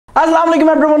अस्सलाम वालेकुम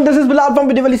everyone, this is Bilal from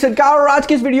VideoWaliSarkar और आज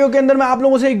के इस वीडियो के अंदर मैं आप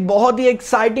लोगों से एक बहुत ही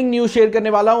एक्साइटिंग न्यूज शेयर करने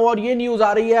वाला हूं और ये न्यूज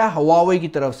आ रही है Huawei की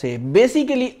तरफ से।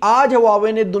 बेसिकली आज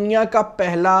Huawei ने दुनिया का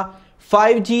पहला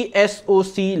 5G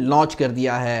SoC लॉन्च कर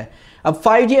दिया है। अब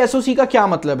 5G SoC का क्या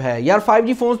मतलब है यार?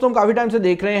 5G फोन्स तो हम काफी टाइम से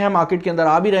देख रहे हैं, मार्केट के अंदर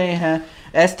आ भी रहे हैं।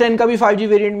 S10 का भी 5G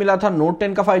वेरिएंट मिला था, Note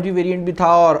 10 का 5G वेरिएंट भी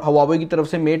था और Huawei की तरफ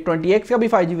से Mate 20X का भी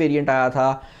 5G वेरिएंट आया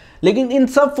था। लेकिन इन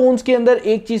सब फोन्स के अंदर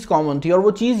एक चीज कॉमन थी और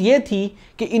वो चीज ये थी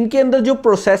कि इनके अंदर जो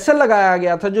प्रोसेसर लगाया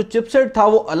गया था, जो चिपसेट था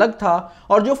वो अलग था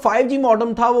और जो 5G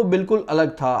मॉडेम था वो बिल्कुल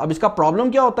अलग था। अब इसका प्रॉब्लम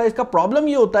क्या होता है? इसका प्रॉब्लम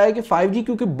ये होता है कि 5G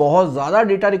क्योंकि बहुत ज्यादा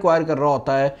डेटा रिक्वायर कर रहा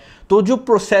होता है, तो जो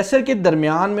प्रोसेसर के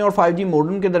दरमियान में और 5G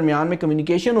मॉडेम के दरमियान में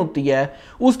कम्युनिकेशन होती है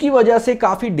उसकी वजह से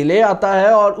काफ़ी डिले आता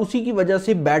है और उसी की वजह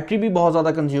से बैटरी भी बहुत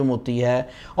ज़्यादा कंज्यूम होती है।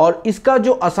 और इसका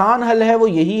जो आसान हल है वो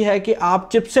यही है कि आप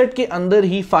चिपसेट के अंदर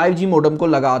ही 5G मॉडेम को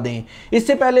लगा दें।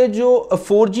 इससे पहले जो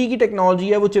 4G की टेक्नोलॉजी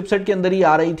है वो चिपसेट के अंदर ही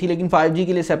आ रही थी, लेकिन 5G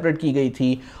के लिए सेपरेट की गई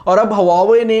थी। और अब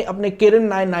Huawei ने अपने Kirin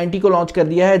 990 को लॉन्च कर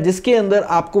दिया है, जिसके अंदर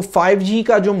आपको 5G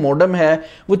का जो मॉडेम है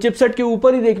वो चिपसेट के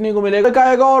ऊपर ही देखने को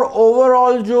मिलेगा और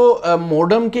ओवरऑल जो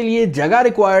मॉडेम के लिए जगह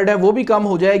रिक्वायर्ड है वो भी कम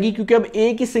हो जाएगी, क्योंकि अब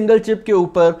एक ही सिंगल चिप के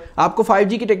ऊपर आपको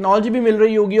 5G की टेक्नोलॉजी भी मिल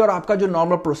रही होगी और आपका जो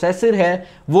नॉर्मल प्रोसेसर है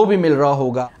वो भी मिल रहा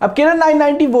होगा। अब Kirin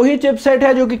 990 वही चिपसेट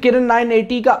है जो कि Kirin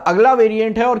 980 का अगला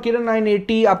वेरिएंट है और Kirin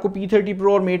 980 आपको P30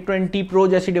 Pro और Mate 20 Pro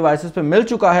जैसी डिवाइसेस पे मिल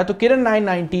चुका है। तो Kirin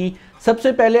 990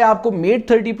 सबसे पहले आपको Mate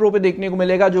 30 Pro पे देखने को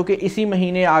मिलेगा, जो कि इसी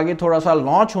महीने आगे थोड़ा सा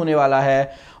लॉन्च होने वाला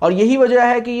है। और यही वजह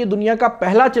है कि ये दुनिया का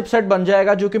पहला चिपसेट बन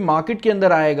जाएगा जो कि मार्केट के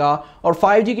अंदर आएगा और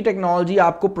 5G की टेक्नोलॉजी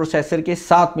आपको प्रोसेसर के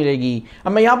साथ मिलेगी।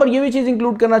 अब मैं यहाँ पर ये भी चीज़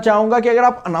इंक्लूड करना चाहूँगा कि अगर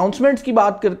आप अनाउंसमेंट्स की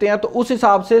बात करते हैं तो उस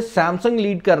हिसाब से सैमसंग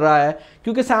लीड कर रहा है,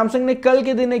 क्योंकि सैमसंग ने कल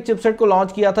के दिन एक चिपसेट को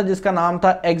लॉन्च किया था जिसका नाम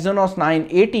था Exynos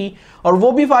 980 और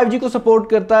वो भी 5G को सपोर्ट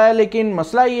करता है। लेकिन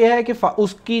मसला ये है कि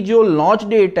उसकी जो लॉन्च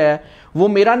डेट है वो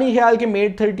मेरा नहीं ख्याल कि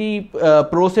Mate 30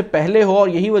 Pro से पहले हो और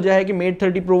यही वजह है कि Mate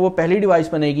 30 Pro वो पहली डिवाइस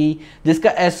बनेगी जिसका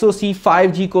SoC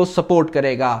 5G को सपोर्ट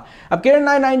करेगा। अब Kirin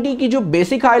 990 की जो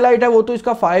बेसिक हाईलाइट है वो तो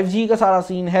इसका 5G का सारा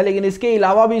सीन है, लेकिन इसके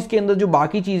अलावा भी इसके अंदर जो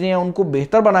बाकी चीज़ें हैं उनको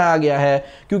बेहतर बनाया गया है,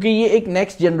 क्योंकि ये एक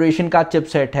नेक्स्ट जनरेशन का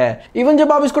चिपसेट है। इवन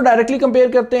जब आप इसको डायरेक्टली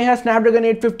कंपेयर करते हैं Snapdragon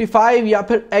 855 या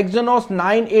फिर Exynos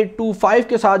 9825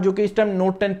 के साथ, जो कि इस टाइम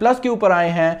Note 10 Plus के ऊपर आए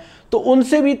हैं, तो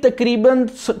उनसे भी तकरीबन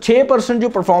 6% जो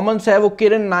परफॉर्मेंस है वो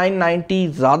Kirin 990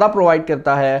 ज़्यादा प्रोवाइड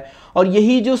करता है। और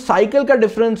यही जो साइकिल का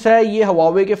डिफरेंस है ये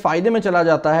Huawei के फ़ायदे में चला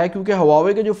जाता है, क्योंकि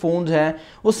Huawei के जो फ़ोन्स हैं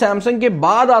वो सैमसंग के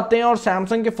बाद आते हैं और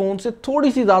सैमसंग के फ़ोन से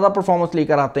थोड़ी सी ज़्यादा परफॉर्मेंस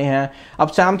लेकर आते हैं। अब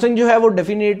सैमसंग जो है वो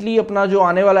डेफिनेटली अपना जो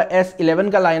आने वाला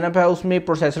S11 का लाइनअप है उसमें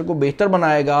प्रोसेसर को बेहतर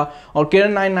बनाएगा और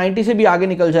Kirin 990 से भी आगे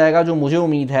निकल जाएगा, जो मुझे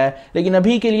उम्मीद है। लेकिन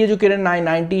अभी के लिए जो Kirin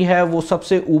 990 है वो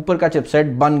सबसे ऊपर का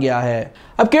चिपसेट बन गया है।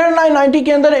 अब Kirin 990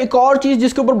 के अंदर एक और चीज़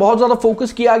जिसके ऊपर बहुत ज़्यादा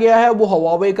फोकस किया गया है वो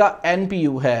Huawei का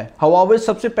NPU है। Huawei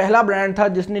सबसे पहला ब्रांड था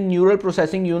जिसने न्यूरल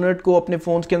प्रोसेसिंग यूनिट को अपने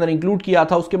फोन्स के अंदर इंक्लूड किया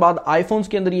था। उसके बाद आईफोन्स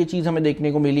के अंदर ये चीज़ हमें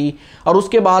देखने को मिली और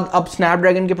उसके बाद अब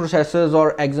स्नैपड्रैगन के प्रोसेसर्स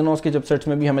और Exynos के चिपसेट्स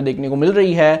में भी हमें देखने को मिल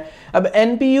रही है। अब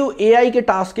NPU AI के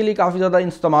टास्क के लिए काफ़ी ज़्यादा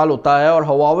इस्तेमाल होता है और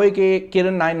Huawei के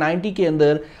Kirin 990 के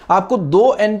अंदर आपको 2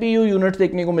 NPU यूनिट्स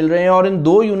देखने को मिल रहे हैं और इन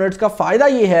 2 यूनिट्स का फ़ायदा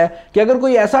ये है कि अगर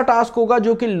कोई ऐसा टास्क होगा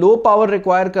जो कि लो पावर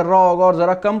रिक्वायर कर रहा होगा और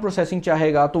ज़रा कम प्रोसेसिंग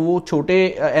चाहेगा तो वो छोटे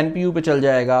NPU पे चल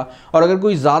जाएगा, और अगर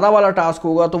कोई ज़्यादा वाला टास्क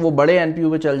होगा तो वो बड़े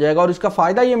NPU पे चल जाएगा। और इसका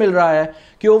फ़ायदा ये मिल रहा है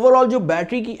कि ओवरऑल जो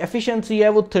बैटरी की एफिशिएंसी है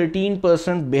वो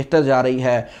 13% बेहतर जा रही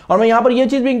है। और मैं यहाँ पर ये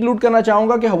चीज़ भी इंक्लूड करना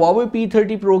चाहूँगा कि Huawei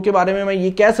P30 Pro के बारे में मैं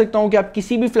ये कह सकता हूँ कि आप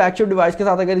किसी भी फ्लैगशिप डिवाइस के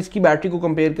साथ अगर इसकी बैटरी को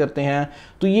कंपेयर करते हैं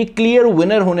तो ये क्लियर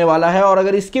विनर होने वाला है। और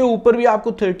अगर इसके ऊपर भी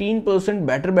आपको 13%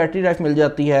 बेटर बैटरी लाइफ मिल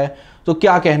जाती है तो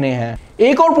क्या कहने हैं।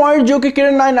 एक और पॉइंट जो कि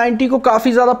Kirin 990 को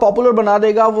काफ़ी ज़्यादा पॉपुलर बना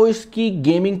देगा वो इसकी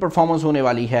गेमिंग परफॉर्मेंस होने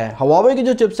वाली है। Huawei के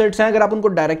जो चिपसेट्स हैं अगर आप उनको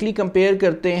डायरेक्टली कंपेयर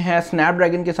करते हैं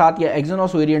स्नैपड्रैगन के साथ या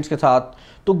Exynos वेरिएंट्स के साथ,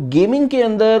 तो गेमिंग के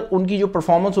अंदर उनकी जो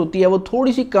परफॉर्मेंस होती है वो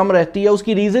थोड़ी सी कम रहती है।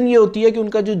 उसकी रीज़न ये होती है कि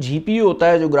उनका जो GPU होता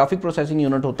है, जो ग्राफिक प्रोसेसिंग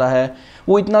यूनिट होता है,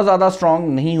 वो इतना ज़्यादा स्ट्रॉन्ग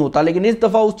नहीं होता। लेकिन इस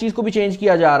दफ़ा उस चीज़ को भी चेंज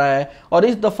किया जा रहा है और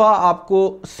इस दफ़ा आपको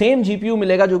सेम GPU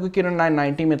मिलेगा जो कि Kirin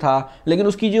 990 में था, लेकिन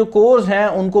उसकी जो कोर्स हैं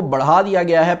उनको बढ़ा दिया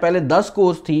गया है। पहले 10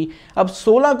 कोर्स थी, अब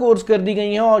 16 कोर्स कर दी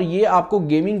गई हैं और ये आपको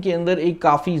गेमिंग के अंदर एक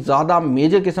काफ़ी ज़्यादा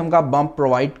मेजर किस्म का बम्प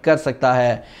प्रोवाइड कर सकता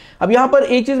है। अब यहाँ पर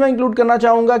एक चीज़ मैं इंक्लूड करना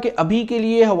चाहूँगा कि अभी के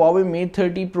लिए Huawei Mate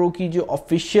 30 Pro की जो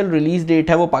ऑफिशियल रिलीज डेट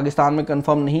है वो पाकिस्तान में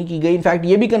कंफर्म नहीं की गई। इनफैक्ट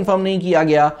ये भी कंफर्म नहीं किया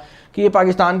गया कि ये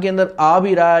पाकिस्तान के अंदर आ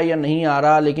भी रहा है या नहीं आ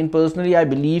रहा, लेकिन पर्सनली आई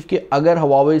बिलीव कि अगर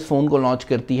हुआवे इस फ़ोन को लॉन्च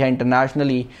करती है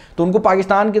इंटरनेशनली तो उनको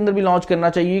पाकिस्तान के अंदर भी लॉन्च करना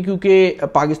चाहिए, क्योंकि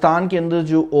पाकिस्तान के अंदर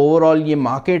जो ओवरऑल ये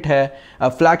मार्केट है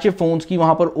फ्लैगशिप फ़ोन्स की,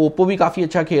 वहाँ पर ओप्पो भी काफ़ी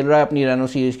अच्छा खेल रहा है अपनी रेनो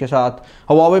सीरीज़ के साथ,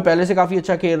 हुआवे पहले से काफ़ी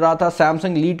अच्छा खेल रहा था,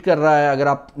 सैमसंग लीड कर रहा है अगर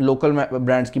आप लोकल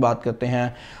ब्रांड्स की बात करते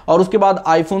हैं, और उसके बाद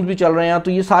आईफोन्स भी चल रहे हैं।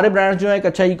 तो ये सारे ब्रांड्स जो है एक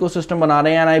अच्छा इकोसिस्टम बना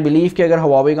रहे हैं एंड आई बिलीव कि अगर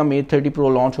हुआवे का मेट 30 प्रो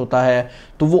लॉन्च होता है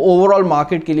तो वो ओवरऑल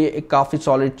मार्केट के लिए एक काफ़ी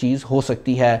सॉलिड चीज़ हो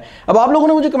सकती है। अब आप लोगों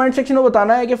ने मुझे कमेंट सेक्शन में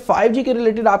बताना है कि 5G के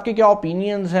रिलेटेड आपके क्या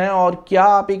ओपिनियंस हैं, और क्या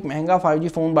आप एक महंगा 5G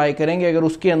फ़ोन बाय करेंगे अगर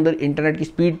उसके अंदर इंटरनेट की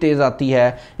स्पीड तेज़ आती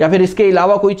है, या फिर इसके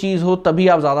अलावा कोई चीज़ हो तभी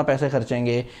आप ज़्यादा पैसे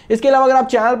खर्चेंगे। इसके अलावा अगर आप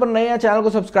चैनल पर नए हैं, चैनल को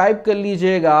सब्सक्राइब कर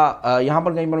लीजिएगा, यहाँ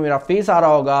पर कहीं पर मेरा फेस आ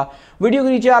रहा होगा, वीडियो के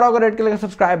नीचे आ रहा होगा रेड कलर का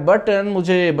सब्सक्राइब बटन।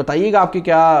 मुझे बताइएगा आपके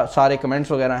क्या सारे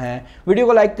कमेंट्स वगैरह हैं। वीडियो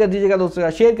को लाइक कर दीजिएगा, दोस्तों का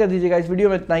शेयर कर दीजिएगा। इस वीडियो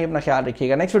में इतना ही, अपना ख्याल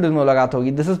रखिएगा। नेक्स्ट वीडियो में मुलाकात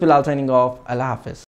होगी। This is Bilal signing off. अल्लाह हाफिज़।